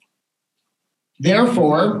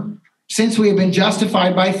Therefore, since we have been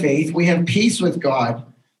justified by faith, we have peace with God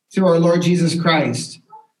through our Lord Jesus Christ.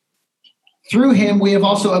 Through him, we have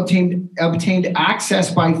also obtained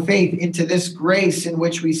access by faith into this grace in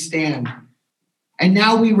which we stand. And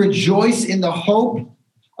now we rejoice in the hope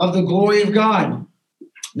of the glory of God.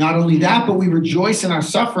 Not only that, but we rejoice in our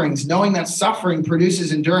sufferings, knowing that suffering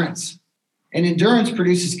produces endurance. And endurance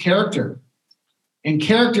produces character. And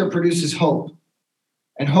character produces hope.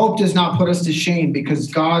 And hope does not put us to shame,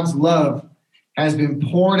 because God's love has been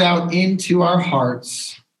poured out into our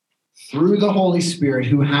hearts through the Holy Spirit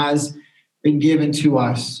who has been given to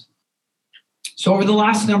us. So over the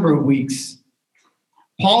last number of weeks,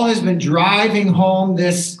 Paul has been driving home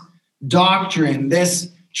this doctrine,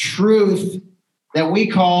 this truth that we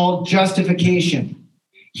call justification.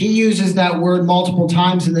 He uses that word multiple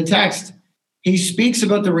times in the text. He speaks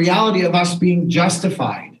about the reality of us being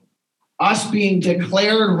justified, us being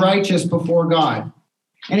declared righteous before God.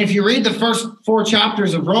 And if you read the first 4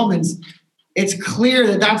 chapters of Romans, it's clear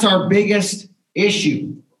that that's our biggest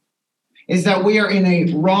issue, is that we are in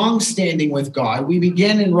a wrong standing with God. We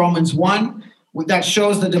begin in Romans 1 that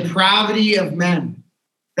shows the depravity of men,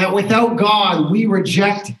 that without God, we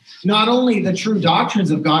reject not only the true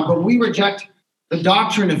doctrines of God, but we reject the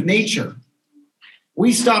doctrine of nature.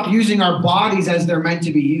 We stop using our bodies as they're meant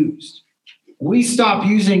to be used. We stop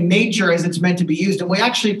using nature as it's meant to be used, and we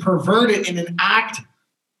actually pervert it in an act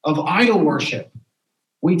of idol worship.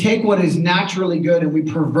 We take what is naturally good and we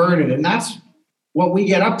pervert it, and that's what we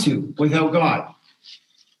get up to without God.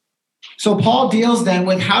 So Paul deals then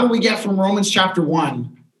with how do we get from Romans chapter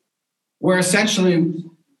 1, where essentially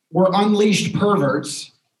we're unleashed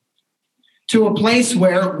perverts, to a place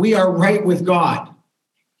where we are right with God.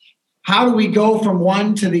 How do we go from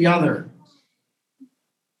one to the other?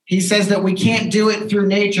 He says that we can't do it through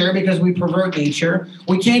nature because we pervert nature.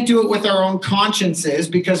 We can't do it with our own consciences,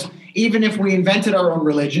 because even if we invented our own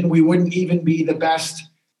religion, we wouldn't even be the best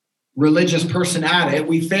religious person at it.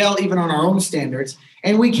 We fail even on our own standards.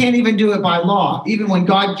 And we can't even do it by law. Even when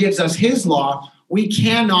God gives us his law, we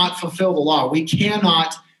cannot fulfill the law. We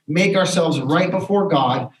cannot make ourselves right before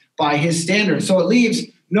God by his standards. So it leaves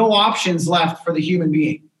no options left for the human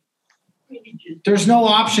being. There's no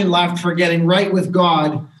option left for getting right with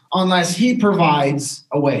God unless he provides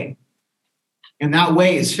a way. And that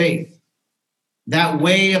way is faith. That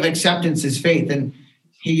way of acceptance is faith. And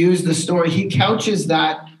he used the story. He couches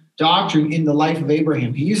that doctrine in the life of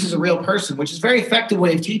Abraham. He uses a real person, which is a very effective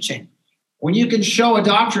way of teaching. When you can show a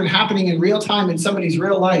doctrine happening in real time in somebody's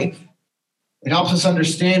real life, it helps us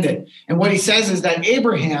understand it. And what he says is that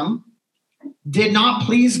Abraham did not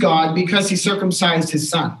please God because he circumcised his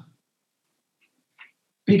son,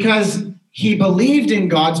 because he believed in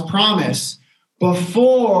God's promise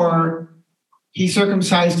before he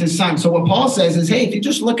circumcised his son. So what Paul says is, hey, if you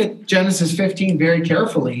just look at Genesis 15 very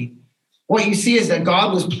carefully, what you see is that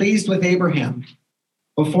God was pleased with Abraham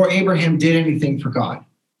before Abraham did anything for God.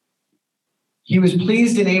 He was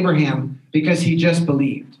pleased in Abraham because he just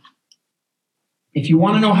believed. If you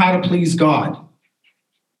want to know how to please God,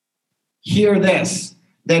 hear this,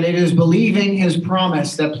 that it is believing his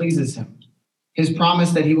promise that pleases him. His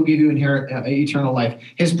promise that he will give you eternal life.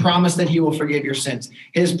 His promise that he will forgive your sins.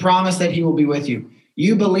 His promise that he will be with you.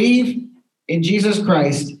 You believe in Jesus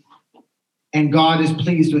Christ, and God is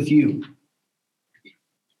pleased with you.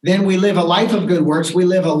 Then we live a life of good works. We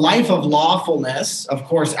live a life of lawfulness, of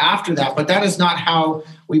course, after that. But that is not how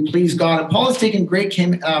we please God. And Paul has taken great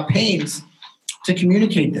pains to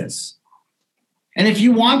communicate this. And if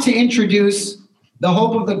you want to introduce the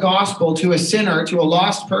hope of the gospel to a sinner, to a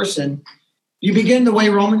lost person, you begin the way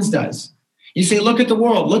Romans does. You say, look at the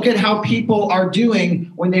world. Look at how people are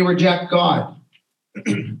doing when they reject God.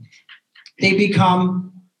 They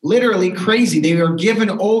become literally crazy. They are given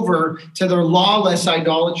over to their lawless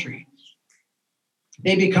idolatry.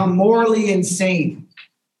 They become morally insane.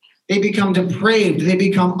 They become depraved. They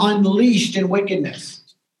become unleashed in wickedness.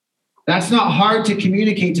 That's not hard to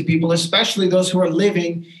communicate to people, especially those who are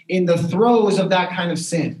living in the throes of that kind of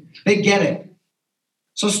sin. They get it.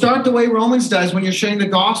 So start the way Romans does when you're sharing the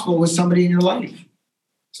gospel with somebody in your life.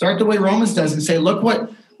 Start the way Romans does and say, look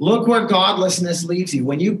where godlessness leads you.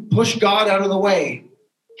 When you push God out of the way,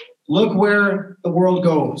 look where the world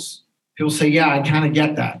goes. People say, yeah, I kind of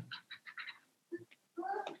get that.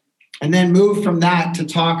 And then move from that to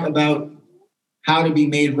talk about how to be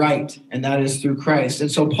made right, and that is through Christ.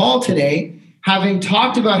 And so Paul today, having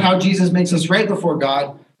talked about how Jesus makes us right before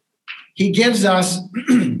God, he gives us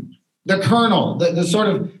the kernel, the sort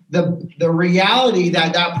of the reality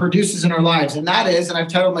that produces in our lives. And that is, and I've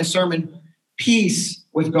titled my sermon, Peace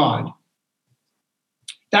with God.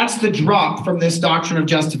 That's the drop from this doctrine of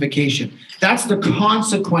justification. That's the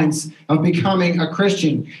consequence of becoming a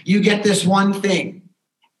Christian. You get this one thing.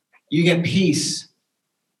 You get peace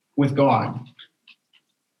with God.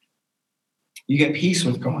 You get peace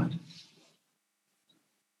with God.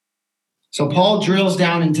 So Paul drills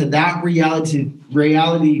down into that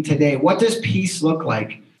reality today. What does peace look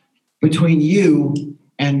like between you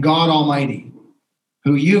and God Almighty,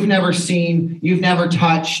 who you've never seen, you've never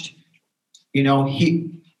touched? You know,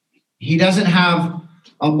 he doesn't have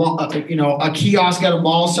a kiosk at a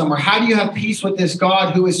mall somewhere. How do you have peace with this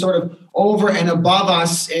God who is sort of over and above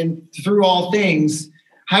us and through all things?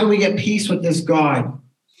 How do we get peace with this God?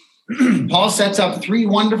 Paul sets up three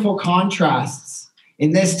wonderful contrasts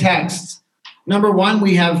in this text. Number one,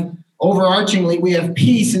 we have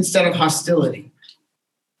peace instead of hostility.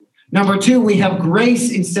 Number two, we have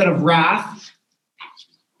grace instead of wrath.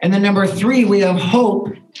 And then number three, we have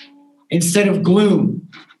hope instead of gloom.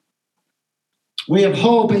 We have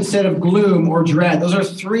hope instead of gloom or dread. Those are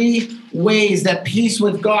three ways that peace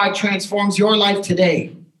with God transforms your life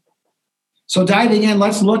today. So diving in,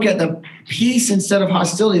 let's look at the peace instead of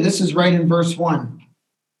hostility. This is right in verse 1.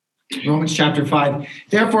 Romans chapter 5.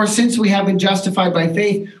 Therefore, since we have been justified by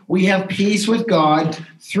faith, we have peace with God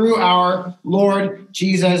through our Lord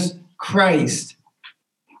Jesus Christ.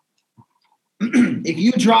 If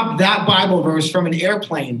you drop that Bible verse from an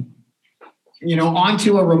airplane,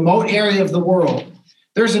 onto a remote area of the world,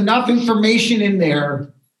 there's enough information in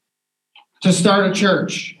there to start a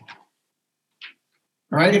church.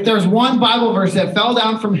 All right? If there's one Bible verse that fell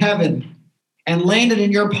down from heaven and landed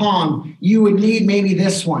in your palm, you would need maybe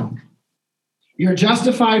this one. You're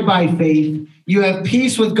justified by faith. You have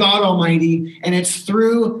peace with God Almighty, and it's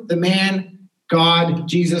through the man, God,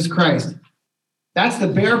 Jesus Christ. That's the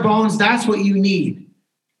bare bones. That's what you need.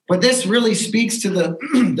 But this really speaks to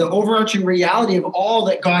the overarching reality of all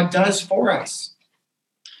that God does for us.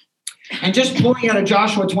 And just pulling out of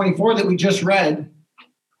Joshua 24 that we just read,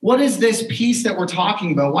 what is this peace that we're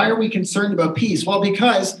talking about? Why are we concerned about peace? Well,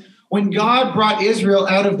 because when God brought Israel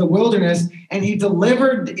out of the wilderness and he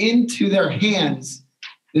delivered into their hands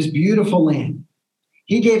this beautiful land,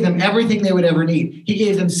 he gave them everything they would ever need. He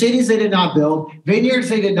gave them cities they did not build, vineyards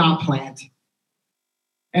they did not plant,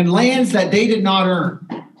 and lands that they did not earn.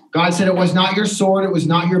 God said, it was not your sword, it was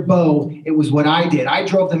not your bow, it was what I did. I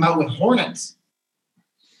drove them out with hornets.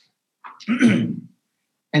 And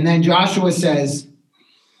then Joshua says,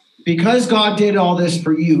 because God did all this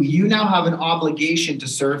for you, you now have an obligation to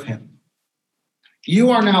serve him.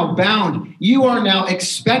 You are now bound. You are now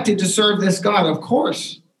expected to serve this God, of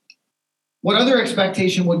course. What other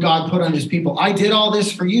expectation would God put on his people? I did all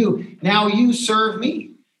this for you. Now you serve me.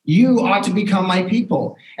 You ought to become my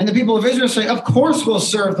people. And the people of Israel say, of course we'll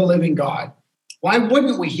serve the living God. Why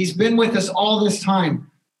wouldn't we? He's been with us all this time.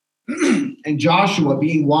 And Joshua,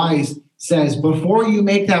 being wise, says, before you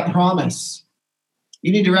make that promise,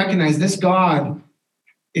 you need to recognize this God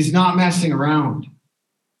is not messing around.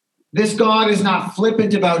 This God is not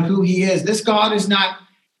flippant about who he is. This God is not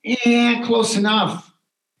close enough.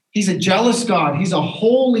 He's a jealous God. He's a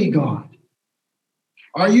holy God.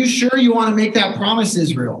 Are you sure you want to make that promise,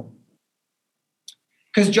 Israel?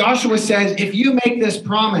 Because Joshua says, if you make this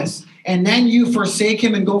promise and then you forsake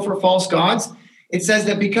him and go for false gods, it says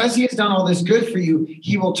that because he has done all this good for you,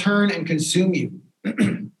 he will turn and consume you.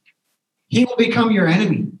 He will become your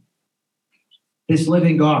enemy, this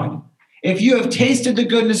living God. If you have tasted the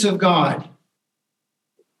goodness of God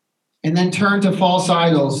and then turn to false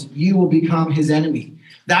idols, you will become his enemy.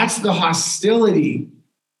 That's the hostility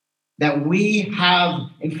that we have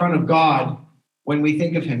in front of God when we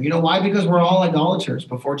think of him. You know why? Because we're all idolaters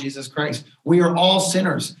before Jesus Christ. We are all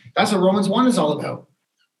sinners. That's what Romans 1 is all about.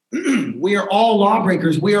 We are all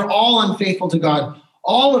lawbreakers. We are all unfaithful to God.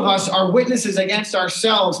 All of us are witnesses against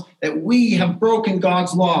ourselves that we have broken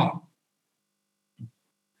God's law.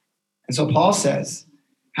 And so Paul says,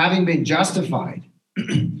 having been justified,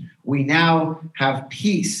 we now have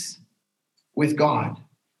peace with God.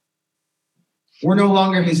 We're no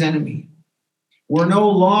longer his enemy. We're no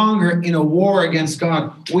longer in a war against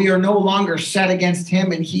God. We are no longer set against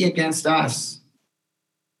him and he against us.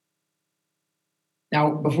 Now,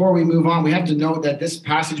 before we move on, we have to note that this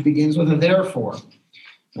passage begins with a therefore.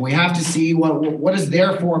 And we have to see what does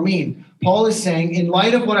therefore mean. Paul is saying, in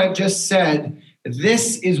light of what I've just said,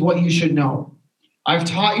 this is what you should know. I've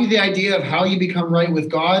taught you the idea of how you become right with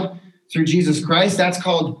God through Jesus Christ. That's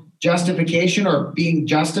called justification or being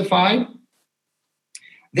justified.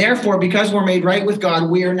 Therefore, because we're made right with God,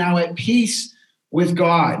 we are now at peace with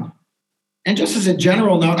God. And just as a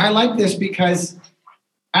general note, I like this because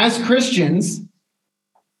as Christians,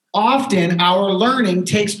 often our learning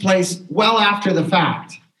takes place well after the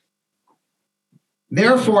fact.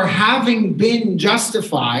 Therefore, having been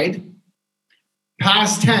justified,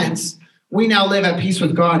 past tense, we now live at peace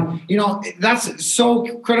with God. That's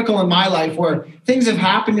so critical in my life, where things have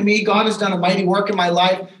happened to me. God has done a mighty work in my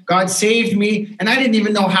life. God saved me, and I didn't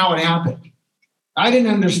even know how it happened. I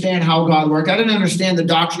didn't understand how God worked. I didn't understand the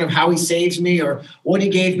doctrine of how he saves me or what he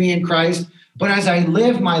gave me in Christ. But as I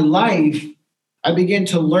live my life, I begin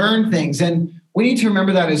to learn things. And we need to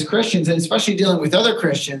remember that as Christians, and especially dealing with other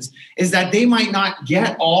Christians, is that they might not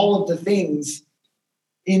get all of the things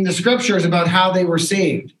in the scriptures about how they were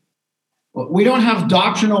saved. We don't have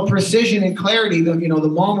doctrinal precision and clarity the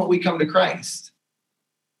moment we come to Christ.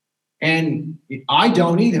 And I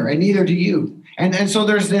don't either, and neither do you. And so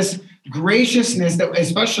there's this graciousness that,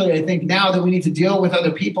 especially I think now, that we need to deal with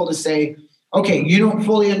other people to say, okay, you don't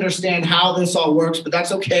fully understand how this all works, but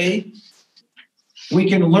that's okay. We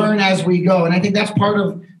can learn as we go. And I think that's part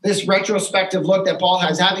of this retrospective look that Paul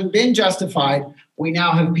has. Having been justified, we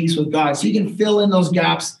now have peace with God. So you can fill in those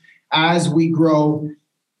gaps as we grow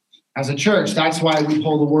as a church. That's why we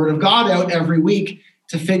pull the word of God out every week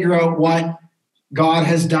to figure out what God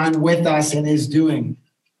has done with us and is doing.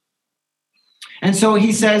 And so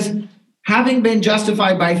he says, having been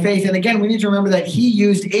justified by faith, and again, we need to remember that he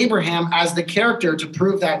used Abraham as the character to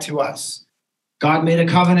prove that to us. God made a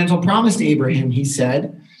covenantal promise to Abraham. He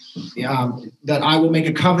said that I will make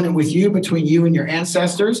a covenant with you, between you and your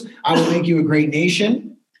ancestors. I will make you a great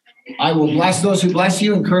nation. I will bless those who bless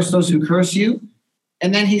you and curse those who curse you.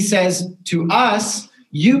 And then he says to us,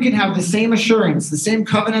 you can have the same assurance, the same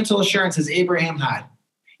covenantal assurance as Abraham had.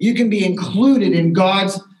 You can be included in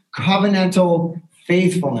God's covenantal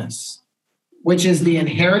faithfulness, which is the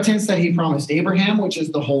inheritance that he promised Abraham, which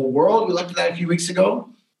is the whole world. We looked at that a few weeks ago.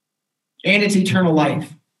 And it's eternal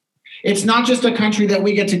life. It's not just a country that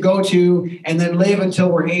we get to go to and then live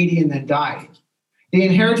until we're 80 and then die. The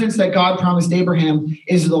inheritance that God promised Abraham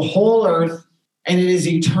is the whole earth, and it is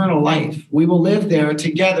eternal life. We will live there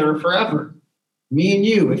together forever. Me and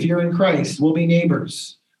you, if you're in Christ, will be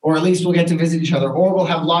neighbors, or at least we'll get to visit each other, or we'll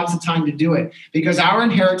have lots of time to do it, because our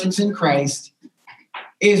inheritance in Christ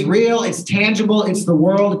is real, it's tangible, it's the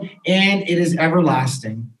world, and it is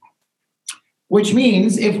everlasting. Which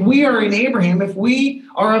means if we are in Abraham, if we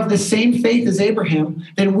are of the same faith as Abraham,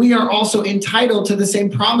 then we are also entitled to the same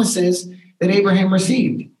promises that Abraham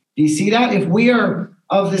received. Do you see that? If we are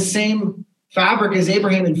of the same fabric as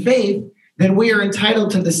Abraham in faith, then we are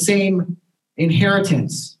entitled to the same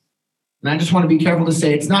inheritance. And I just want to be careful to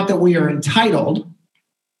say, it's not that we are entitled.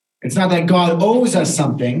 It's not that God owes us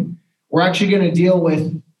something. We're actually going to deal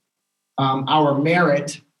with our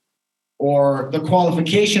merit, or the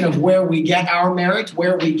qualification of where we get our merit,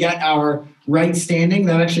 where we get our right standing.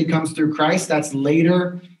 That actually comes through Christ. That's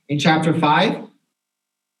later in chapter 5.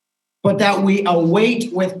 But that we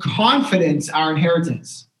await with confidence our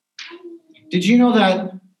inheritance. Did you know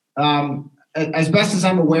that, as best as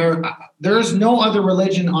I'm aware, there is no other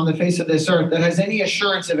religion on the face of this earth that has any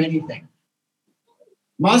assurance of anything?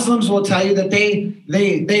 Muslims will tell you that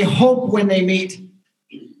they hope when they meet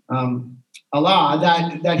Allah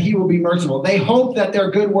that he will be merciful. They hope that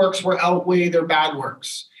their good works will outweigh their bad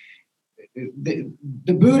works. The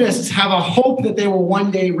Buddhists have a hope that they will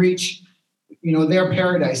one day reach, their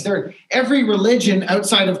paradise. Every religion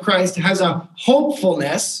outside of Christ has a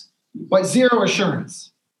hopefulness, but zero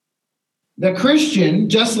assurance. The Christian,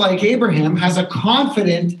 just like Abraham, has a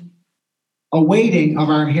confident awaiting of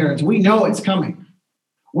our inheritance. We know it's coming.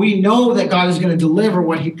 We know that God is going to deliver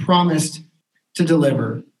what he promised to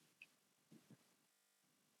deliver.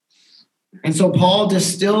 And so Paul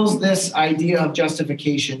distills this idea of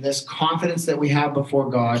justification, this confidence that we have before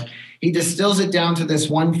God. He distills it down to this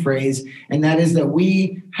one phrase, and that is that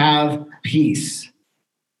we have peace.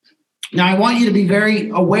 Now, I want you to be very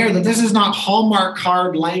aware that this is not Hallmark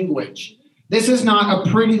card language. This is not a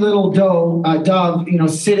pretty little dove,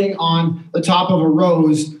 sitting on the top of a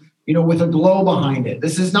rose, with a glow behind it.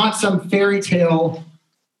 This is not some fairy tale,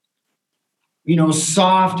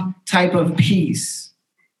 soft type of peace.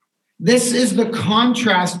 This is the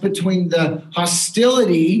contrast between the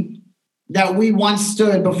hostility that we once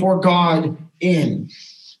stood before God in.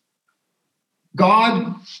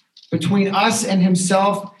 God, between us and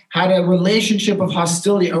himself, had a relationship of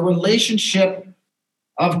hostility, a relationship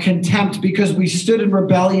of contempt, because we stood in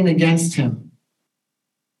rebellion against him.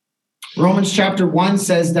 Romans chapter 1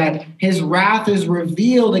 says that his wrath is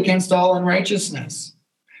revealed against all unrighteousness.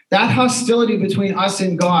 That hostility between us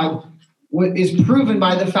and God is proven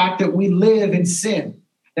by the fact that we live in sin,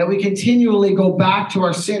 that we continually go back to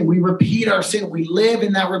our sin. We repeat our sin. We live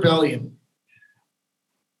in that rebellion.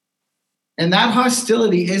 And that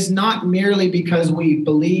hostility is not merely because we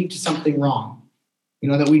believed something wrong.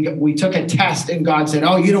 That we took a test and God said,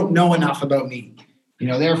 oh, you don't know enough about me.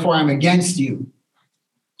 Therefore I'm against you.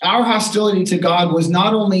 Our hostility to God was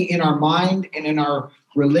not only in our mind and in our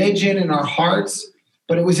religion and our hearts,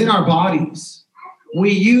 but it was in our bodies. We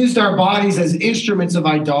used our bodies as instruments of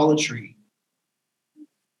idolatry.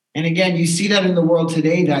 And again, you see that in the world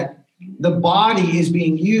today, that the body is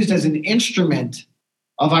being used as an instrument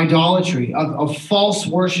of idolatry, of false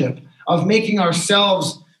worship, of making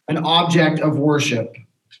ourselves an object of worship.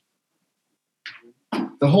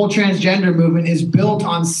 The whole transgender movement is built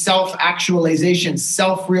on self-actualization,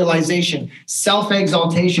 self-realization,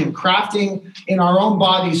 self-exaltation, crafting in our own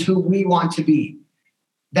bodies who we want to be.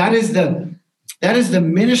 That is the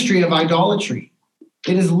ministry of idolatry.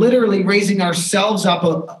 It is literally raising ourselves up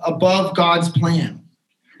above God's plan.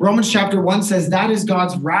 Romans chapter 1 says that is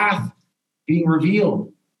God's wrath being revealed.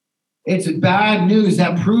 It's bad news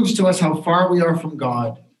that proves to us how far we are from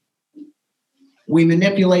God. We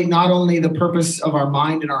manipulate not only the purpose of our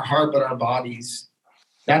mind and our heart, but our bodies.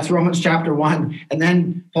 That's Romans chapter 1. And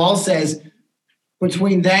then Paul says,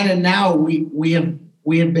 between then and now, we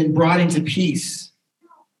have been brought into peace.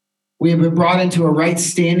 We have been brought into a right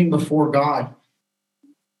standing before God.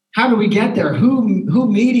 How do we get there?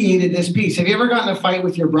 Who mediated this peace? Have you ever gotten in a fight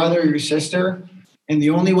with your brother or your sister, and the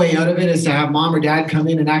only way out of it is to have mom or dad come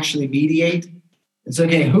in and actually mediate? It's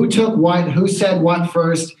okay. Who took what? Who said what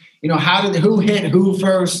first? Who hit who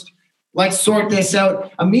first? Let's sort this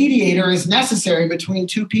out. A mediator is necessary between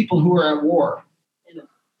two people who are at war.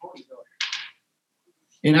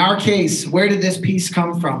 In our case, where did this peace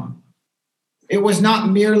come from? It was not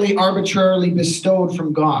merely arbitrarily bestowed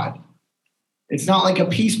from God. It's not like a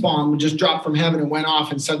peace bomb just dropped from heaven and went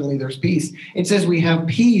off and suddenly there's peace. It says we have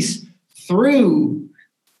peace through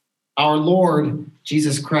our Lord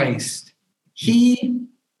Jesus Christ. He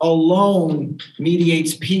alone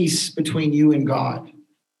mediates peace between you and God.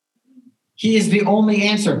 He is the only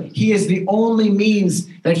answer. He is the only means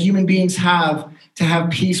that human beings have to have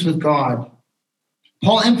peace with God.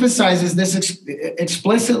 Paul emphasizes this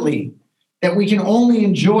explicitly, that we can only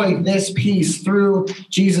enjoy this peace through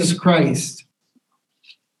Jesus Christ.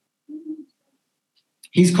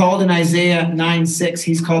 He's called in Isaiah 9:6,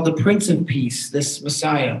 he's called the Prince of Peace, this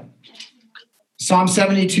Messiah. Psalm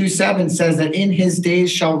 72:7 says that in his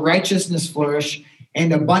days shall righteousness flourish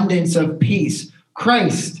and abundance of peace.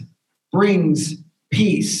 Christ brings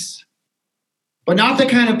peace, but not the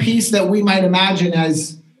kind of peace that we might imagine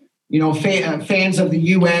as, fans of the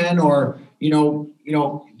UN or,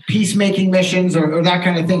 peacemaking missions or that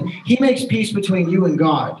kind of thing. He makes peace between you and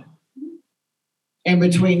God and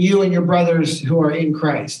between you and your brothers who are in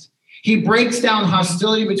Christ. He breaks down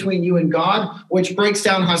hostility between you and God, which breaks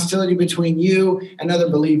down hostility between you and other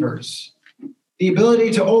believers. The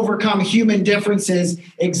ability to overcome human differences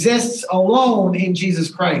exists alone in Jesus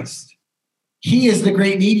Christ. He is the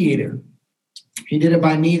great mediator. He did it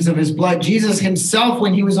by means of his blood. Jesus himself,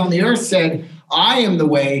 when he was on the earth, said, I am the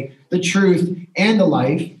way, the truth, and the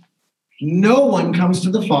life. No one comes to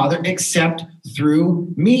the Father except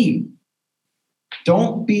through me.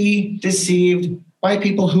 Don't be deceived by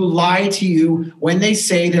people who lie to you when they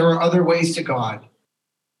say there are other ways to God.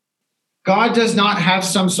 God does not have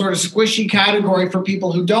some sort of squishy category for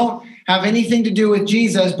people who don't have anything to do with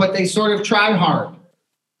Jesus, but they sort of try hard.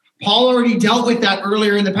 Paul already dealt with that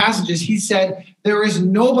earlier in the passages. He said, there is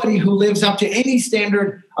nobody who lives up to any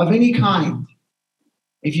standard of any kind.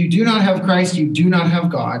 If you do not have Christ, you do not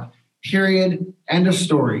have God. Period. End of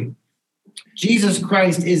story. Jesus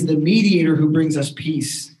Christ is the mediator who brings us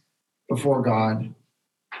peace before God.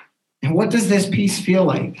 And what does this peace feel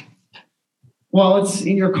like? Well, it's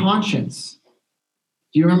in your conscience.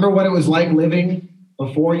 Do you remember what it was like living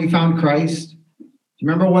before you found Christ? Do you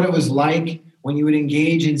remember what it was like when you would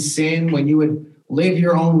engage in sin, when you would live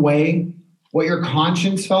your own way, what your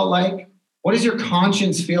conscience felt like? What does your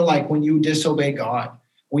conscience feel like when you disobey God,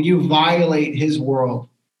 when you violate his world,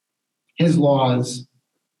 his laws?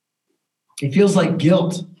 It feels like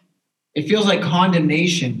guilt. It feels like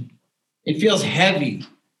condemnation. It feels heavy.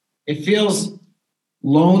 It feels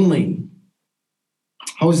lonely.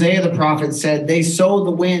 Hosea the prophet said, they sow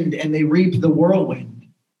the wind and they reap the whirlwind.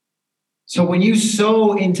 So when you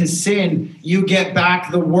sow into sin, you get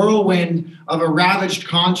back the whirlwind of a ravaged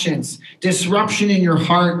conscience, disruption in your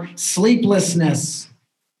heart, sleeplessness.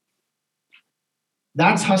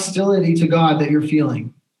 That's hostility to God that you're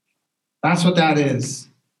feeling. That's what that is.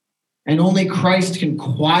 And only Christ can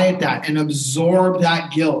quiet that and absorb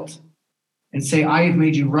that guilt and say, I have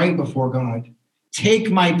made you right before God. Take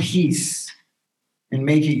my peace and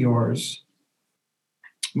make it yours.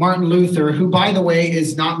 Martin Luther, who, by the way,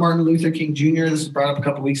 is not Martin Luther King Jr. This was brought up a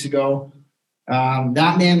couple weeks ago.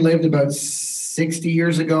 That man lived about 60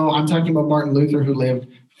 years ago. I'm talking about Martin Luther, who lived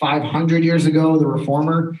 500 years ago, the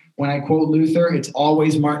reformer. When I quote Luther, it's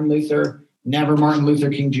always Martin Luther, never Martin Luther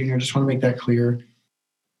King Jr. Just want to make that clear.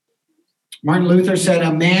 Martin Luther said,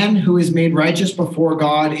 a man who is made righteous before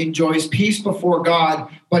God enjoys peace before God,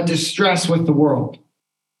 but distress with the world.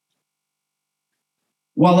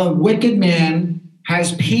 While a wicked man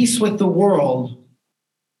has peace with the world,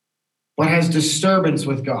 but has disturbance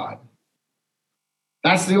with God.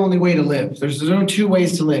 That's the only way to live. There's no two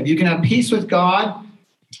ways to live. You can have peace with God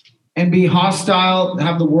and be hostile,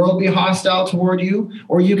 have the world be hostile toward you,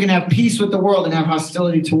 or you can have peace with the world and have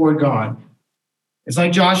hostility toward God. It's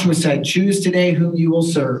like Joshua said, choose today whom you will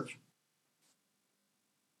serve.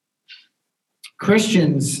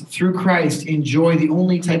 Christians, through Christ, enjoy the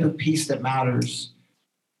only type of peace that matters.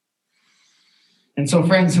 And so,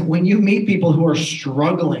 friends, when you meet people who are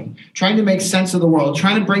struggling, trying to make sense of the world,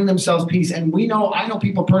 trying to bring themselves peace, and I know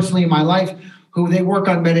people personally in my life who they work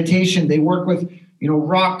on meditation, they work with,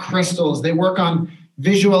 rock crystals, they work on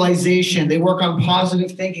visualization, they work on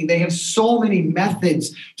positive thinking. They have so many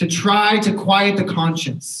methods to try to quiet the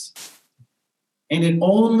conscience. And it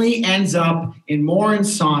only ends up in more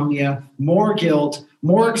insomnia, more guilt,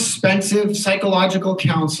 more expensive psychological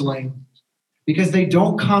counseling, because they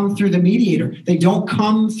don't come through the mediator. They don't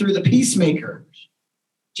come through the peacemaker,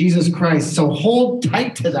 Jesus Christ. So hold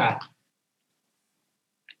tight to that.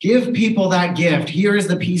 Give people that gift. Here is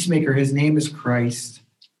the peacemaker. His name is Christ.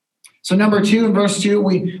 So number 2, in verse 2,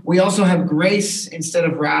 we also have grace instead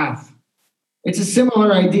of wrath. It's a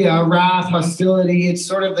similar idea, wrath, hostility. It's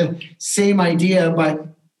sort of the same idea, but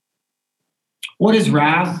what is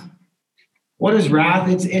wrath? What is wrath?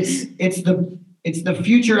 It's the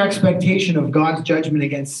future expectation of God's judgment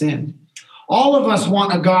against sin. All of us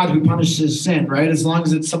want a God who punishes sin, right? As long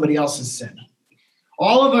as it's somebody else's sin.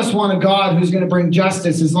 All of us want a God who's going to bring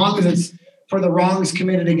justice as long as it's for the wrongs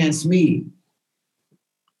committed against me.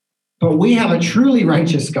 But we have a truly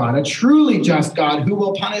righteous God, a truly just God who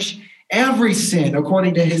will punish every sin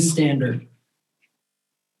according to his standard.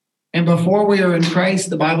 And before we are in Christ,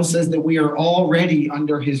 the Bible says that we are already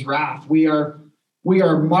under his wrath. We are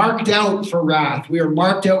marked out for wrath. We are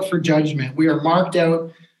marked out for judgment. We are marked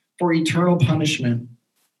out for eternal punishment.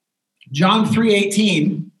 John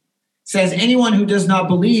 3:18 says, anyone who does not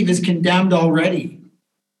believe is condemned already.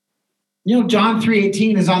 John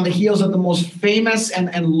 3:18 is on the heels of the most famous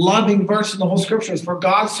and loving verse in the whole scriptures. For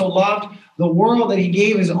God so loved the world that he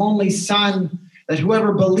gave his only son, that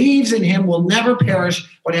whoever believes in him will never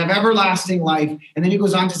perish, but have everlasting life. And then he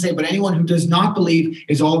goes on to say, but anyone who does not believe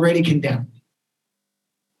is already condemned.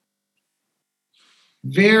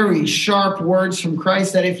 Very sharp words from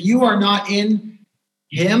Christ that if you are not in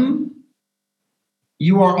him,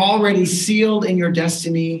 you are already sealed in your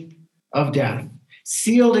destiny of death.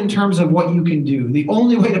 Sealed in terms of what you can do. The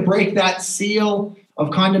only way to break that seal of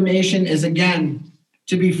condemnation is, again,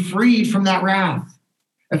 to be freed from that wrath.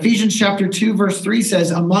 Ephesians chapter 2, verse 3 says,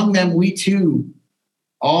 among them we too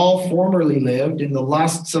all formerly lived in the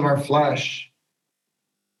lusts of our flesh.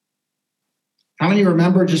 How many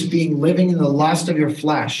remember just living in the lust of your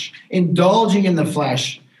flesh, indulging in the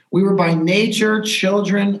flesh? We were by nature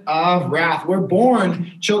children of wrath. We're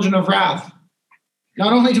born children of wrath.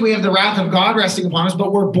 Not only do we have the wrath of God resting upon us,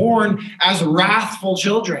 but we're born as wrathful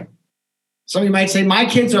children. Some of you might say, my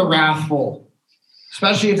kids are wrathful,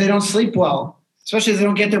 especially if they don't sleep well, especially if they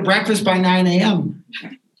don't get their breakfast by 9 a.m.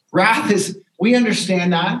 Wrath is, we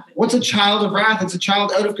understand that. What's a child of wrath? It's a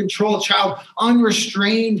child out of control, a child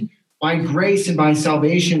unrestrained by grace and by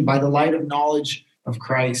salvation, by the light of knowledge of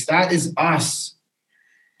Christ. That is us.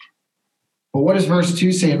 But what does verse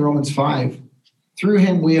 2 say in Romans 5? Through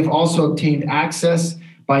him we have also obtained access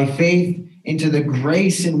by faith into the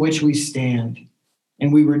grace in which we stand,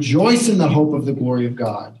 and we rejoice in the hope of the glory of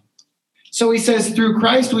God. So he says, through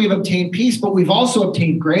Christ we have obtained peace, but we've also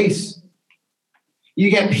obtained grace.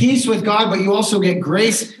 You get peace with God, but you also get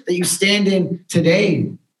grace that you stand in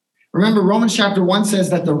today. Remember, Romans chapter 1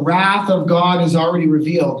 says that the wrath of God is already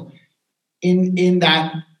revealed in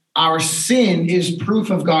that our sin is proof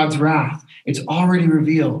of God's wrath. It's already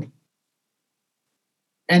revealed.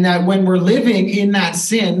 And that when we're living in that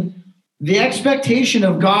sin, the expectation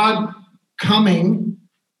of God coming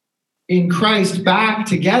in Christ back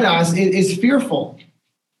to get us is fearful.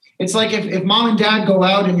 It's like if mom and dad go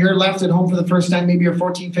out and you're left at home for the first time, maybe you're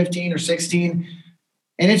 14, 15, or 16,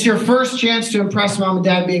 and it's your first chance to impress mom and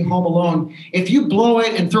dad being home alone. If you blow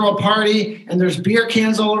it and throw a party and there's beer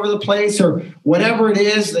cans all over the place or whatever it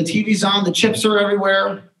is, the TV's on, the chips are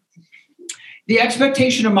everywhere, The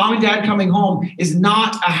expectation of mom and dad coming home is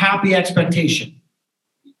not a happy expectation.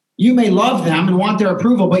 You may love them and want their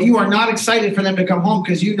approval, but you are not excited for them to come home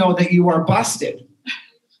because you know that you are busted.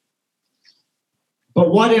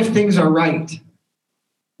 But what if things are right?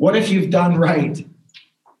 What if you've done right?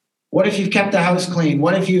 What if you've kept the house clean?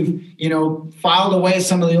 What if you've, filed away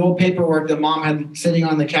some of the old paperwork that mom had sitting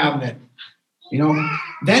on the cabinet?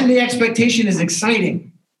 Then the expectation is exciting.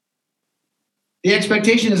 The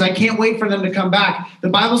expectation is, I can't wait for them to come back. The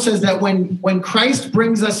Bible says that when Christ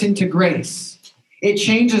brings us into grace, it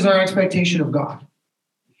changes our expectation of God.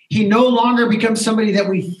 He no longer becomes somebody that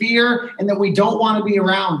we fear and that we don't want to be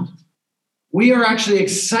around. We are actually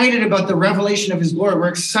excited about the revelation of his glory. We're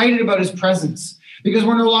excited about his presence because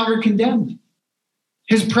we're no longer condemned.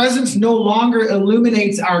 His presence no longer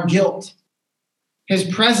illuminates our guilt. His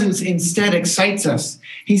presence instead excites us.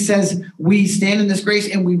 He says, we stand in this grace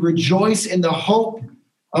and we rejoice in the hope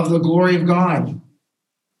of the glory of God.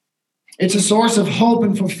 It's a source of hope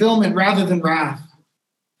and fulfillment rather than wrath.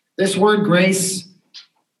 This word grace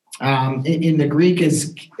in the Greek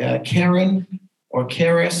is charin or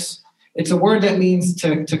charis. It's a word that means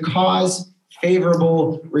to cause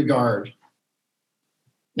favorable regard.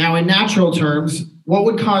 Now, in natural terms, what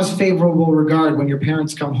would cause favorable regard when your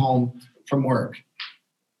parents come home from work?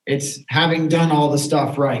 It's having done all the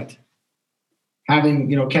stuff right. Having,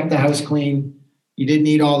 kept the house clean. You didn't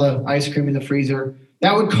eat all the ice cream in the freezer.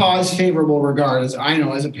 That would cause favorable regard, as I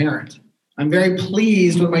know as a parent. I'm very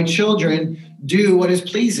pleased when my children do what is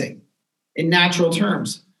pleasing in natural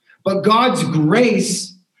terms. But God's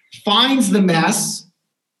grace finds the mess,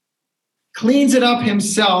 cleans it up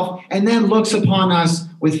himself, and then looks upon us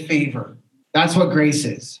with favor. That's what grace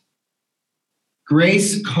is.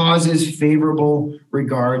 Grace causes favorable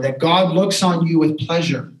regard, that God looks on you with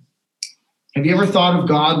pleasure. Have you ever thought of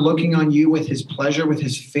God looking on you with his pleasure, with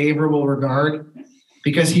his favorable regard?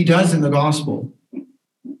 Because he does in the gospel.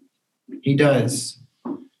 He does.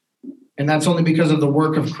 And that's only because of the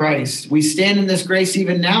work of Christ. We stand in this grace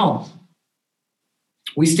even now.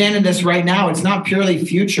 We stand in this right now. It's not purely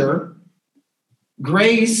future.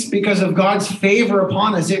 Grace, because of God's favor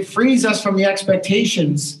upon us, it frees us from the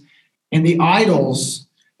expectations and the idols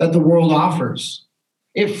that the world offers.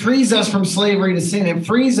 It frees us from slavery to sin. It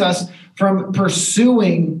frees us from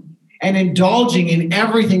pursuing and indulging in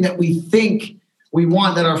everything that we think we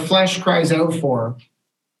want, that our flesh cries out for.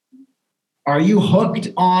 Are you hooked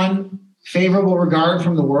on favorable regard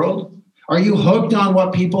from the world? Are you hooked on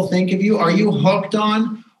what people think of you? Are you hooked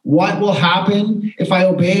on what will happen if I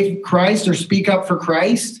obey Christ or speak up for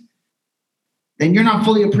Christ? Then you're not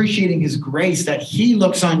fully appreciating his grace, that he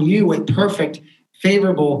looks on you with perfect,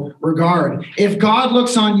 favorable regard. If God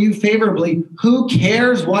looks on you favorably, who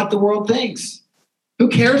cares what the world thinks? Who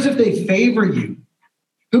cares if they favor you?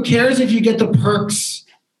 Who cares if you get the perks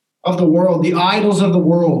of the world, the idols of the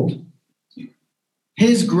world?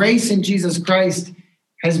 His grace in Jesus Christ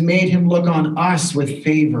has made him look on us with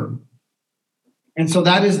favor. And so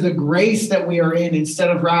that is the grace that we are in. Instead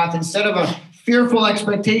of wrath, instead of a fearful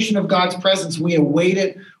expectation of God's presence, we await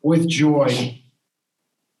it with joy.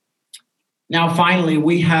 Now, finally,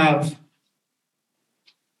 we have,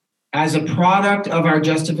 as a product of our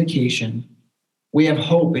justification, we have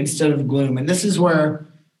hope instead of gloom. And this is where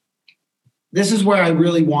I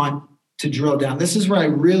really want to drill down. This is the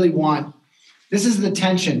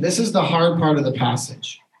tension. This is the hard part of the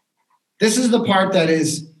passage. This is the part that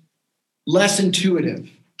is less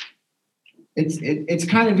intuitive. It's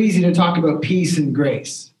kind of easy to talk about peace and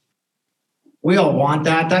grace. We all want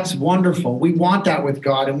that. That's wonderful. We want that with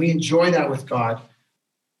God, and we enjoy that with God.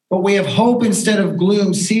 But we have hope instead of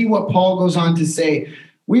gloom. See what Paul goes on to say.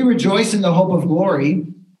 We rejoice in the hope of glory.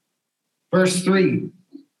 Verse 3.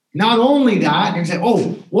 Not only that, you say,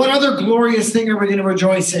 what other glorious thing are we going to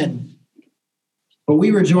rejoice in? But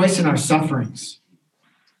we rejoice in our sufferings.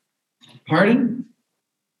 Pardon?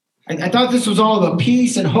 I thought this was all about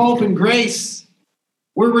peace and hope and grace.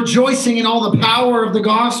 We're rejoicing in all the power of the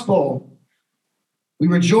gospel. We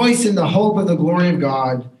rejoice in the hope of the glory of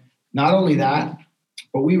God. Not only that,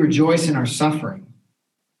 but we rejoice in our suffering,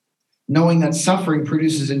 knowing that suffering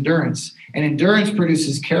produces endurance, and endurance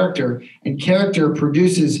produces character, and character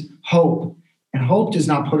produces hope. And hope does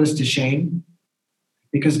not put us to shame,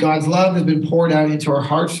 because God's love has been poured out into our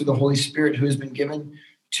hearts through the Holy Spirit who has been given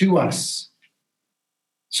to us.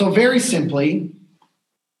 So very simply,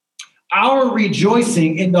 our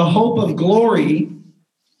rejoicing in the hope of glory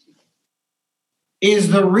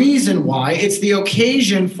is the reason why, it's the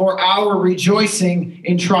occasion for our rejoicing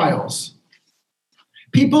in trials.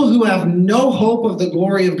 People who have no hope of the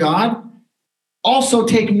glory of God also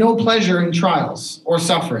take no pleasure in trials or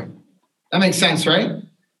suffering. That makes sense, right?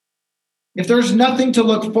 If there's nothing to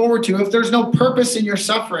look forward to, if there's no purpose in your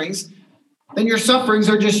sufferings, then your sufferings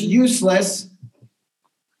are just useless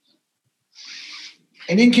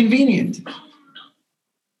and inconvenient.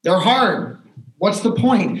 They're hard. What's the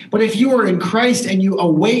point? But if you are in Christ and you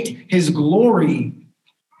await his glory,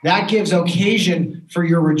 that gives occasion for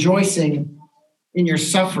your rejoicing in your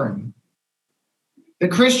suffering. The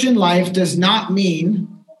Christian life does not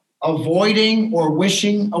mean avoiding or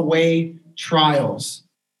wishing away trials.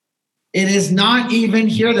 It is not even,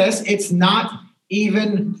 hear this, it's not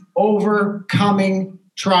even overcoming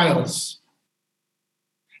trials.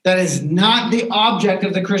 That is not the object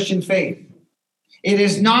of the Christian faith. It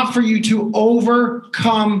is not for you to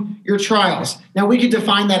overcome your trials. Now, we could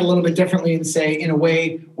define that a little bit differently and say, in a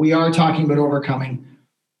way, we are talking about overcoming.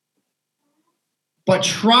 But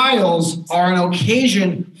trials are an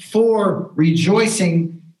occasion for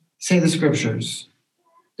rejoicing, say the scriptures.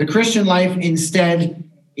 The Christian life instead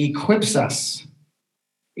equips us.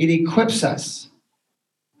 It equips us.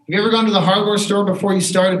 Have you ever gone to the hardware store before you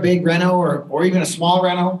start a big reno or even a small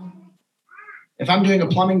reno? If I'm doing a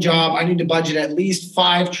plumbing job, I need to budget at least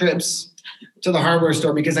 5 trips to the hardware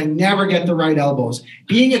store because I never get the right elbows.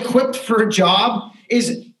 Being equipped for a job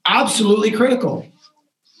is absolutely critical.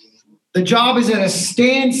 The job is at a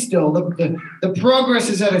standstill. The progress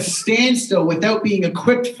is at a standstill without being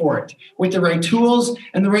equipped for it with the right tools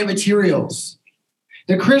and the right materials.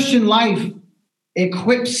 The Christian life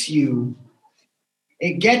equips you.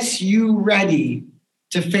 It gets you ready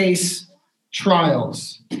to face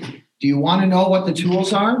trials. Do you want to know what the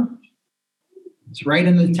tools are? It's right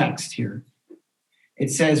in the text here. It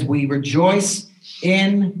says, we rejoice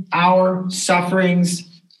in our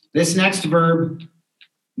sufferings. This next verb,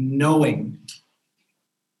 knowing.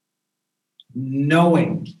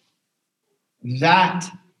 Knowing. That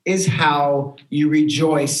is how you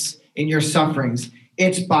rejoice in your sufferings.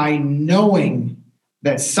 It's by knowing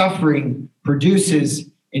that suffering produces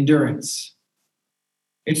endurance.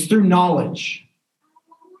 It's through knowledge.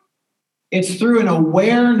 It's through an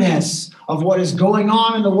awareness of what is going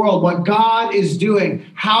on in the world, what God is doing,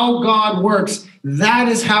 how God works. That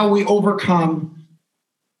is how we overcome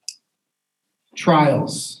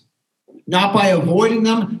trials. Not by avoiding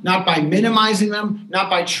them, not by minimizing them, not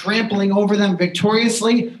by trampling over them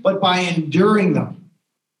victoriously, but by enduring them.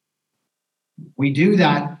 We do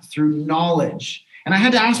that through knowledge. And I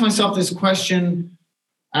had to ask myself this question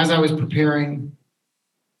as I was preparing.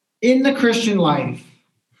 In the Christian life,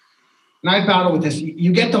 and I battle with this.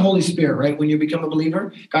 You get the Holy Spirit, right? When you become a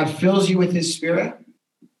believer, God fills you with his Spirit.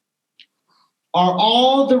 Are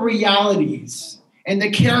all the realities and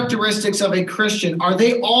the characteristics of a Christian, are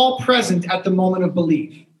they all present at the moment of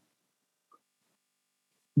belief?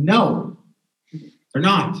 No, they're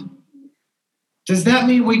not. Does that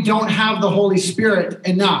mean we don't have the Holy Spirit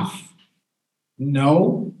enough?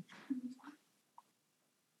 No.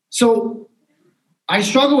 So I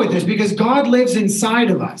struggle with this because God lives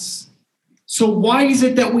inside of us. So why is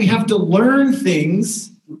it that we have to learn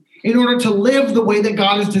things in order to live the way that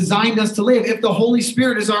God has designed us to live if the Holy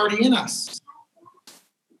Spirit is already in us?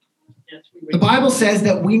 The Bible says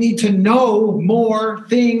that we need to know more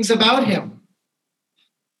things about him.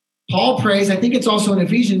 Paul prays, I think it's also in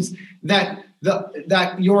Ephesians, that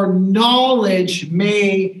your knowledge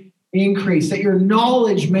may increase, that your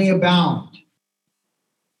knowledge may abound.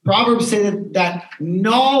 Proverbs say that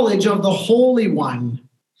knowledge of the Holy One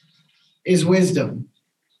is wisdom.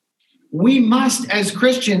 We must, as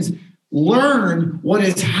Christians, learn what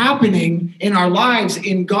is happening in our lives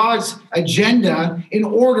in God's agenda in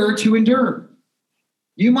order to endure.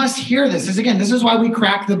 You must hear this. This is why we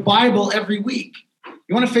crack the Bible every week.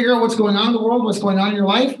 You want to figure out what's going on in the world, what's going on in your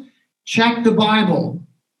life? Check the Bible.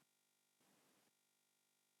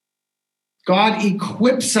 God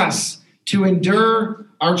equips us to endure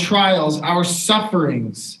our trials, our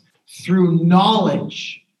sufferings through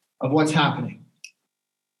knowledge of what's happening.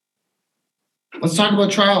 Let's talk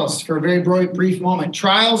about trials for a very brief moment.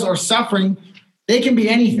 Trials or suffering, they can be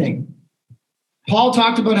anything. Paul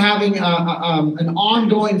talked about having an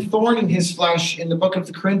ongoing thorn in his flesh in the book of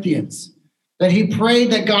the Corinthians that he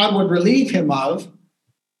prayed that God would relieve him of,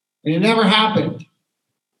 and it never happened.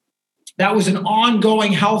 That was an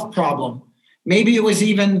ongoing health problem. Maybe it was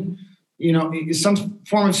even, some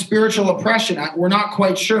form of spiritual oppression. We're not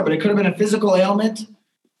quite sure, but it could have been a physical ailment.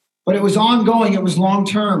 But it was ongoing. It was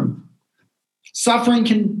long-term. Suffering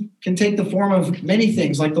can take the form of many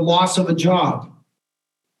things, like the loss of a job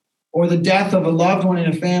or the death of a loved one in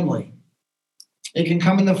a family. It can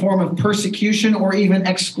come in the form of persecution or even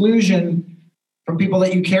exclusion from people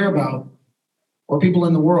that you care about or people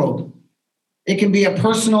in the world. It can be a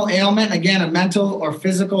personal ailment, again, a mental or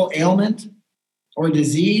physical ailment or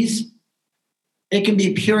disease. It can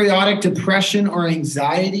be periodic depression or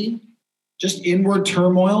anxiety, just inward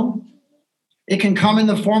turmoil. It can come in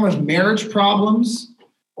the form of marriage problems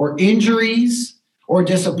or injuries or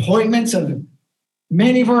disappointments of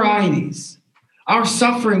many varieties. Our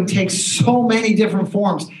suffering takes so many different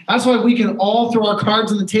forms. That's why we can all throw our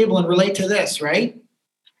cards on the table and relate to this, right?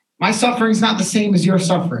 My suffering is not the same as your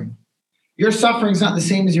suffering. Your suffering is not the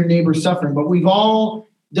same as your neighbor's suffering, but we've all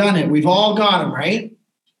done it. We've all got them, right?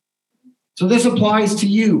 So this applies to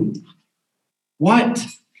you. What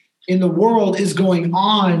in the world is going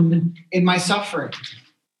on in my suffering?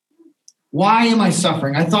 Why am I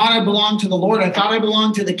suffering? I thought I belonged to the Lord. I thought I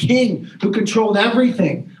belonged to the King who controlled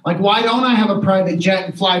everything. Like, why don't I have a private jet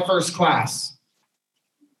and fly first class?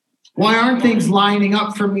 Why aren't things lining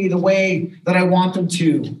up for me the way that I want them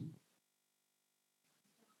to?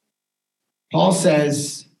 Paul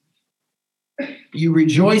says, you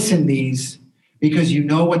rejoice in these because you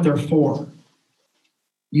know what they're for.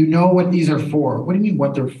 You know what these are for. What do you mean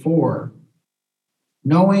what they're for?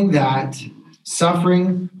 Knowing that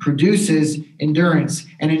suffering produces endurance,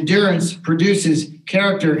 and endurance produces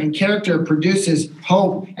character, and character produces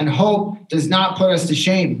hope, and hope does not put us to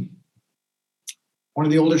shame. One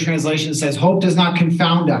of the older translations says, hope does not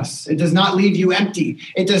confound us. It does not leave you empty.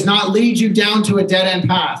 It does not lead you down to a dead-end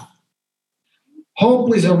path.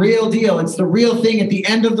 Hope is a real deal. It's the real thing at the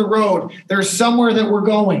end of the road. There's somewhere that we're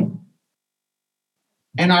going.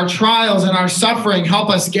 And our trials and our suffering help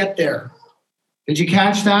us get there. Did you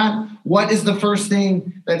catch that? What is the first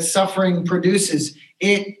thing that suffering produces?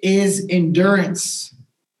 It is endurance.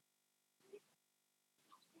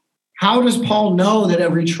 How does Paul know that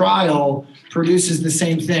every trial produces the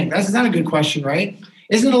same thing? That's not a good question, right?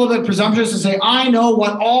 Isn't it a little bit presumptuous to say, I know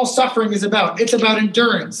what all suffering is about? It's about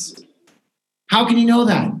endurance. How can you know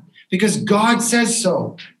that? Because God says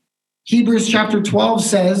so. Hebrews chapter 12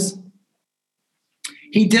 says,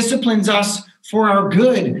 he disciplines us for our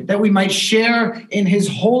good, that we might share in his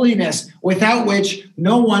holiness, without which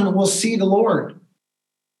no one will see the Lord.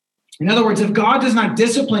 In other words, if God does not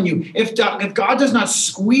discipline you, if God does not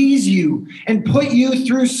squeeze you and put you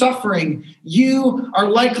through suffering, you are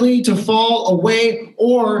likely to fall away,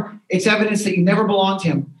 or it's evidence that you never belong to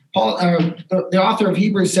him. Paul, the author of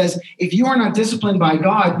Hebrews, says, if you are not disciplined by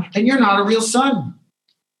God, then you're not a real son.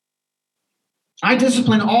 I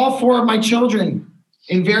discipline all four of my children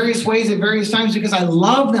in various ways at various times because I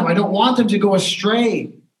love them. I don't want them to go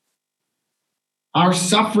astray. Our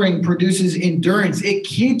suffering produces endurance. It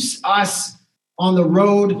keeps us on the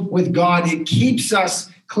road with God. It keeps us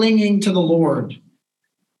clinging to the Lord.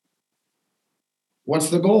 What's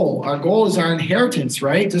the goal? Our goal is our inheritance,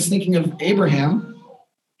 right? Just thinking of Abraham.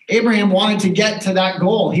 Abraham wanted to get to that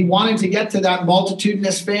goal. He wanted to get to that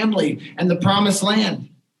multitudinous family and the promised land.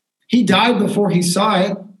 He died before he saw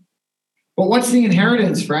it. But what's the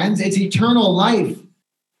inheritance, friends? It's eternal life.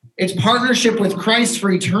 It's partnership with Christ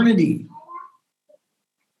for eternity.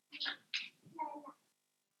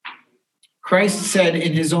 Christ said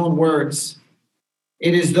in his own words,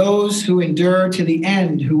 it is those who endure to the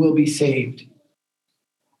end who will be saved.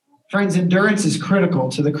 Friends, endurance is critical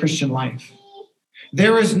to the Christian life.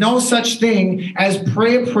 There is no such thing as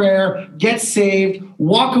pray a prayer, get saved,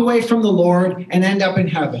 walk away from the Lord, and end up in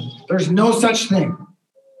heaven. There's no such thing.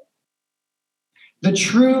 The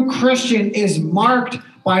true Christian is marked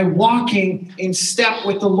by walking in step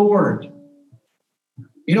with the Lord.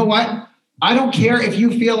 You know what? I don't care if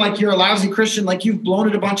you feel like you're a lousy Christian, like you've blown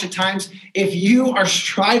it a bunch of times. If you are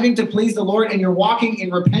striving to please the Lord and you're walking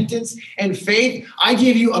in repentance and faith, I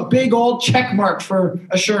give you a big old check mark for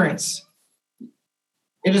assurance.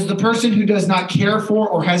 It is the person who does not care for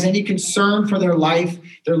or has any concern for their life.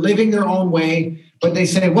 They're living their own way, but they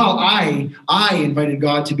say, well, I invited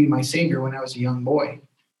God to be my Savior when I was a young boy.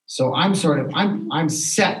 So I'm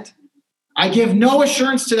set. I give no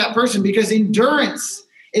assurance to that person because endurance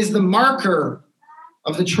is the marker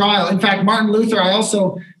of the trial. In fact, Martin Luther, I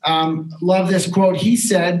also love this quote. He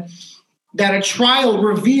said that a trial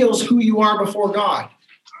reveals who you are before God.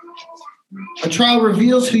 A trial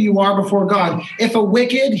reveals who you are before God.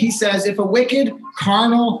 He says, if a wicked,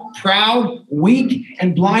 carnal, proud, weak,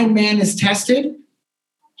 and blind man is tested,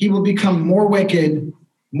 he will become more wicked,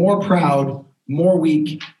 more proud, more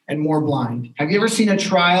weak, and more blind. Have you ever seen a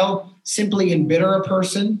trial simply embitter a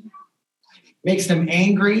person? Makes them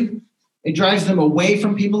angry. It drives them away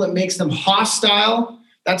from people. It makes them hostile.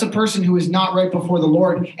 That's a person who is not right before the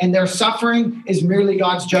Lord, and their suffering is merely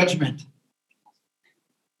God's judgment.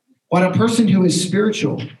 But a person who is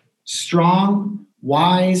spiritual, strong,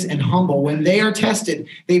 wise, and humble. When they are tested,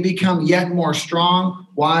 they become yet more strong,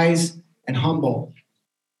 wise, and humble.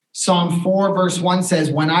 Psalm 4 verse 1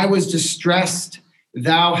 says, when I was distressed,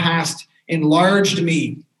 thou hast enlarged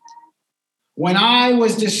me. When I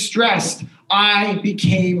was distressed, I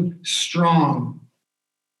became strong.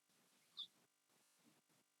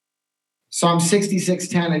 Psalm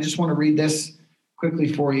 66:10, I just want to read this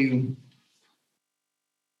quickly for you.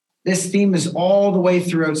 This theme is all the way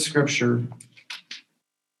throughout Scripture.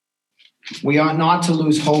 We ought not to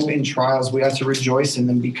lose hope in trials. We ought to rejoice in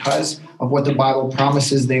them because of what the Bible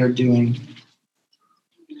promises they are doing.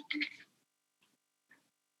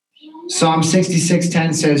 Psalm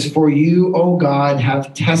 66:10 says, for you, O God,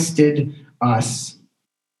 have tested us.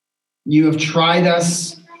 You have tried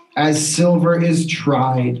us as silver is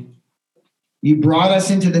tried. You brought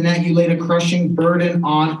us into the net. You laid a crushing burden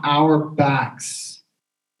on our backs.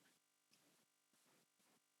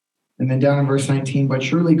 And then down in verse 19, but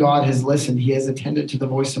truly God has listened. He has attended to the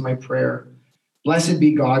voice of my prayer. Blessed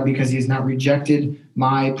be God, because he has not rejected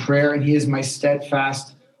my prayer, and he is my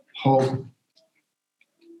steadfast hope.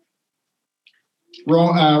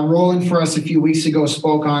 Roland, for us a few weeks ago,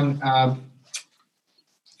 spoke on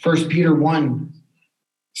 1 Peter 1,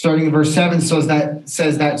 starting in verse 7, so that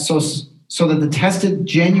the tested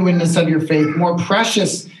genuineness of your faith, more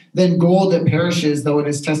precious than gold that perishes, though it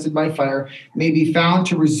is tested by fire, may be found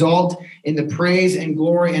to result in the praise and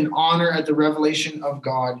glory and honor at the revelation of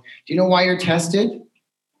God. Do you know why you're tested?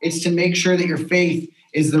 It's to make sure that your faith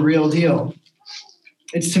is the real deal.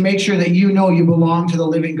 It's to make sure that you know you belong to the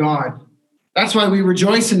living God. That's why we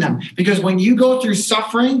rejoice in them. Because when you go through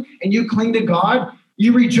suffering and you cling to God,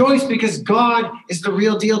 you rejoice because God is the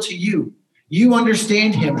real deal to you. You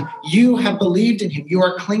understand him. You have believed in him. You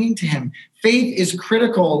are clinging to him. Faith is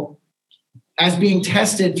critical as being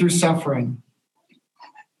tested through suffering.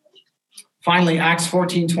 Finally, Acts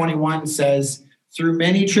 14:21 says, through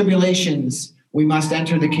many tribulations, we must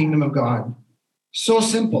enter the kingdom of God. So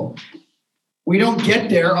simple. We don't get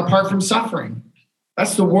there apart from suffering.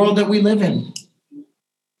 That's the world that we live in.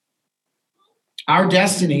 Our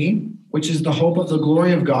destiny, which is the hope of the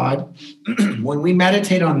glory of God, when we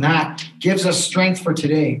meditate on that, gives us strength for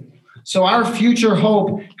today. So our future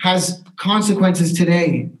hope has consequences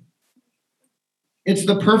today. It's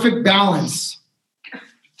the perfect balance.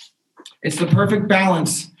 It's the perfect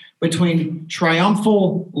balance between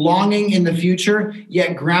triumphal longing in the future,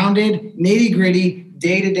 yet grounded, nitty-gritty,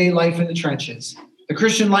 day-to-day life in the trenches. The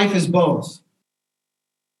Christian life is both.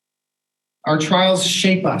 Our trials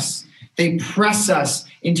shape us. They press us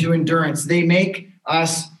into endurance. They make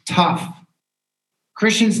us tough.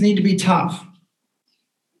 Christians need to be tough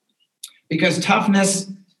because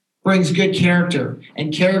toughness brings good character,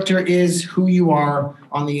 and character is who you are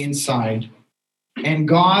on the inside. And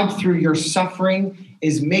God, through your suffering,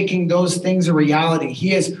 is making those things a reality.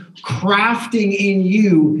 He is crafting in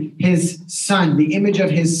you his son, the image of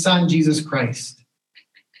his son, Jesus Christ.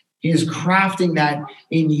 He is crafting that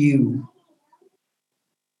in you.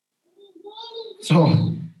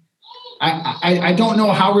 So I don't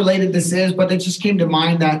know how related this is, but it just came to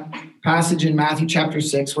mind that passage in Matthew chapter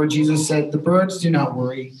 6 where Jesus said, the birds do not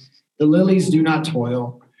worry, the lilies do not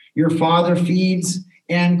toil. Your Father feeds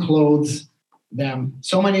and clothes them.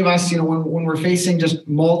 So many of us, when we're facing just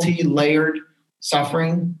multi-layered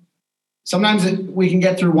suffering, sometimes we can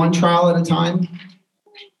get through one trial at a time,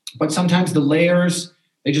 but sometimes the layers,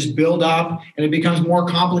 they just build up and it becomes more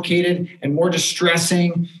complicated and more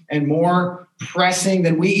distressing and more pressing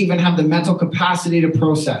than we even have the mental capacity to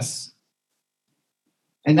process.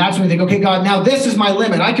 And that's when we think, okay, God, now this is my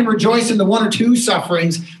limit. I can rejoice in the one or two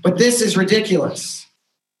sufferings, but this is ridiculous.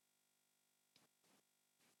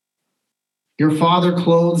 Your Father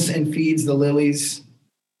clothes and feeds the lilies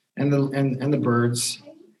and the birds.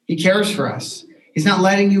 He cares for us. He's not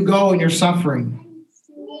letting you go in your suffering.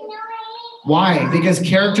 Why? Because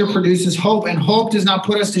character produces hope, and hope does not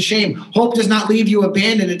put us to shame. Hope does not leave you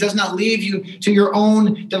abandoned. It does not leave you to your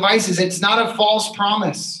own devices. It's not a false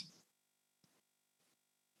promise.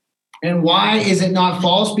 And why is it not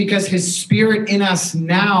false? Because his Spirit in us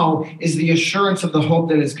now is the assurance of the hope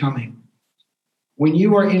that is coming. When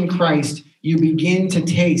you are in Christ, you begin to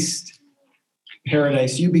taste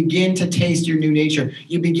paradise. You begin to taste your new nature.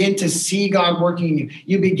 You begin to see God working in you.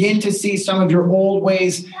 You begin to see some of your old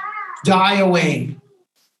ways die away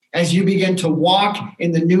as you begin to walk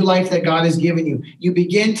in the new life that God has given you. You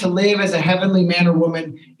begin to live as a heavenly man or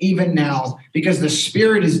woman even now because the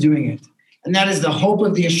Spirit is doing it. And that is the hope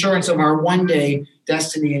of the assurance of our one day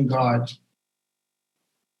destiny in God.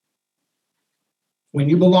 When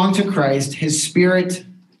you belong to Christ, his Spirit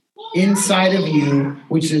inside of you,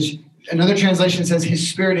 which is Another translation says his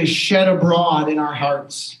Spirit is shed abroad in our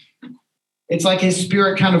hearts. It's like his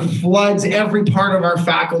Spirit kind of floods every part of our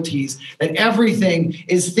faculties, that everything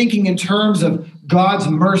is thinking in terms of God's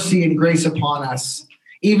mercy and grace upon us,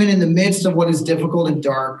 even in the midst of what is difficult and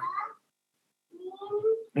dark.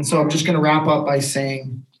 And so I'm just going to wrap up by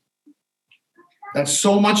saying that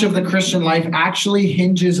so much of the Christian life actually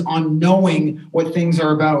hinges on knowing what things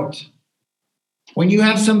are about. When you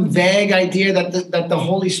have some vague idea that the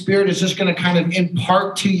Holy Spirit is just going to kind of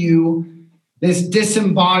impart to you this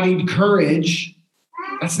disembodied courage,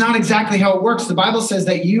 that's not exactly how it works. The Bible says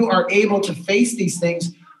that you are able to face these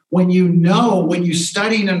things when you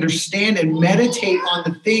study and understand and meditate on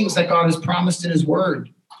the things that God has promised in his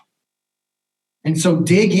word. And so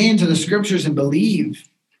dig into the scriptures and believe.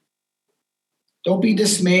 Don't be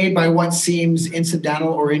dismayed by what seems incidental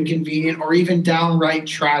or inconvenient or even downright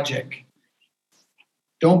tragic.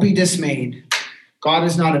 Don't be dismayed. God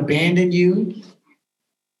has not abandoned you.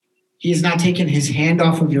 He has not taken his hand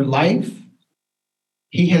off of your life.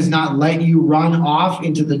 He has not let you run off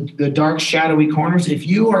into the dark, shadowy corners. If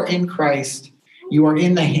you are in Christ, you are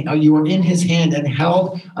in his hand and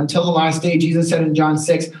held until the last day. Jesus said in John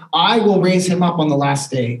 6, I will raise him up on the last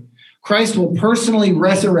day. Christ will personally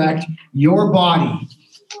resurrect your body.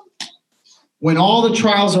 When all the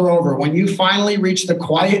trials are over, when you finally reach the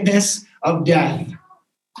quietness of death,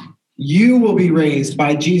 you will be raised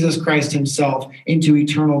by Jesus Christ himself into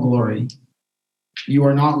eternal glory. You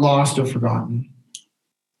are not lost or forgotten.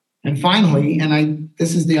 And finally,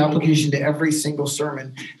 this is the application to every single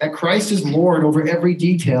sermon, that Christ is Lord over every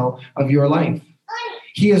detail of your life.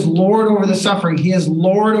 He is Lord over the suffering. He is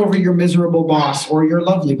Lord over your miserable boss or your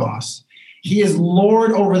lovely boss. He is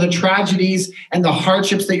Lord over the tragedies and the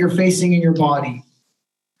hardships that you're facing in your body,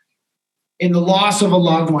 in the loss of a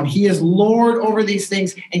loved one. He is Lord over these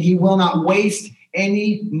things, and he will not waste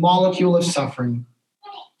any molecule of suffering.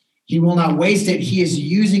 He will not waste it. He is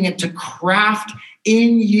using it to craft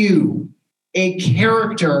in you a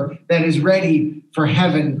character that is ready for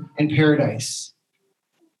heaven and paradise.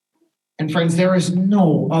 And friends, there is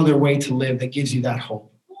no other way to live that gives you that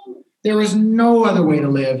hope. There is no other way to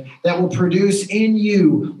live that will produce in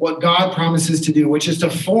you what God promises to do, which is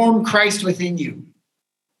to form Christ within you.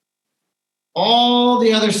 All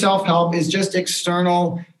the other self-help is just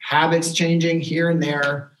external habits changing here and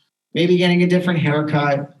there, maybe getting a different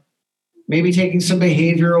haircut, maybe taking some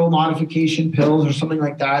behavioral modification pills or something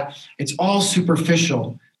like that. It's all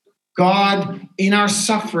superficial. God, in our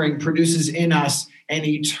suffering, produces in us an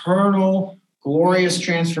eternal, glorious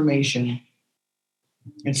transformation.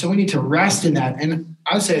 And so we need to rest in that. And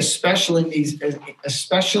I would say especially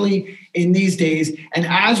in these days. And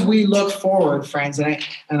as we look forward, friends, and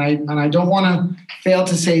I don't want to fail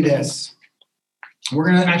to say this, we're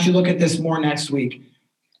going to actually look at this more next week.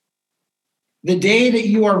 The day that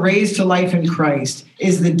you are raised to life in Christ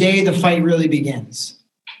is the day the fight really begins.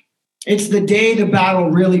 It's the day the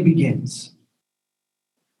battle really begins.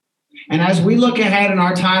 And as we look ahead in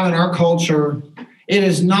our time and our culture, it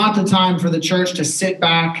is not the time for the church to sit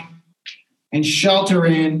back and shelter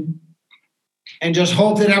in and just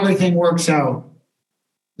hope that everything works out.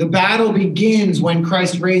 The battle begins when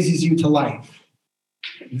Christ raises you to life.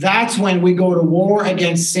 That's when we go to war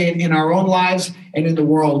against sin in our own lives and in the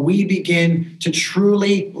world. We begin to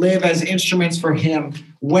truly live as instruments for him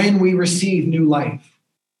when we receive new life.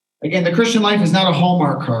 Again, the Christian life is not a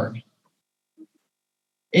Hallmark card.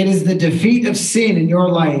 It is the defeat of sin in your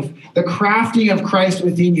life, the crafting of Christ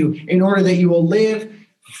within you in order that you will live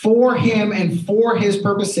for him and for his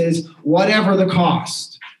purposes, whatever the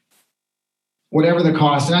cost. Whatever the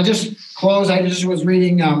cost. And I just was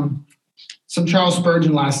reading some Charles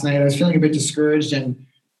Spurgeon last night. I was feeling a bit discouraged, and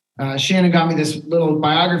Shannon got me this little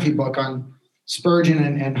biography book on Spurgeon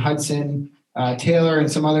and Hudson Taylor and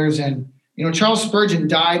some others. And, Charles Spurgeon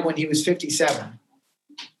died when he was 57.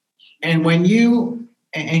 And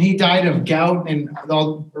he died of gout and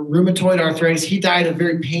rheumatoid arthritis. He died a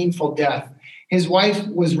very painful death. His wife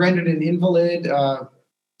was rendered an invalid.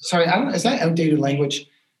 Is that outdated language?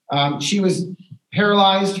 She was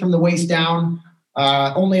paralyzed from the waist down,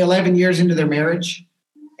 only 11 years into their marriage.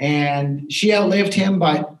 And she outlived him,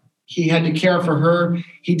 but he had to care for her.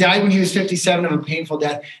 He died when he was 57 of a painful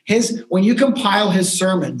death. When you compile his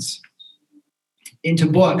sermons into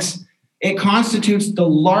books, it constitutes the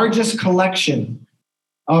largest collection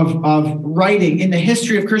of writing in the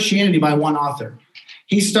history of Christianity by one author.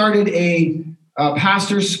 He started a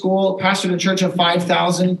pastor's school, pastored a church of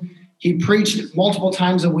 5,000. He preached multiple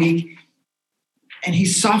times a week, and he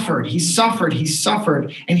suffered.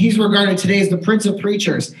 And he's regarded today as the Prince of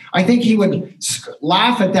Preachers. I think he would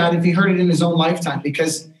laugh at that if he heard it in his own lifetime,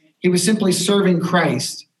 because He was simply serving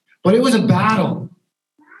Christ. But it was a battle.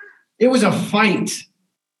 It was a fight.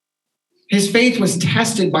 His faith was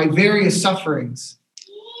tested by various sufferings.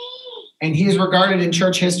 And he is regarded in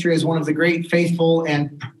church history as one of the great faithful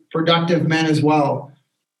and productive men as well.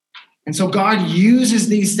 And so God uses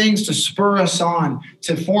these things to spur us on,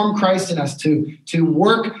 to form Christ in us, to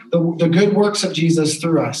work the good works of Jesus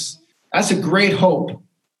through us. That's a great hope.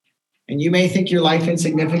 And you may think your life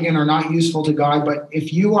insignificant or not useful to God, but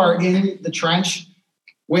if you are in the trench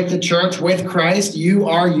with the church, with Christ, you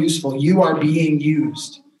are useful. You are being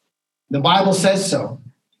used. The Bible says so.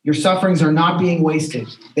 Your sufferings are not being wasted.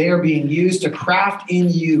 They are being used to craft in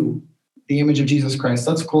you the image of Jesus Christ.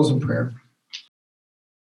 Let's close in prayer.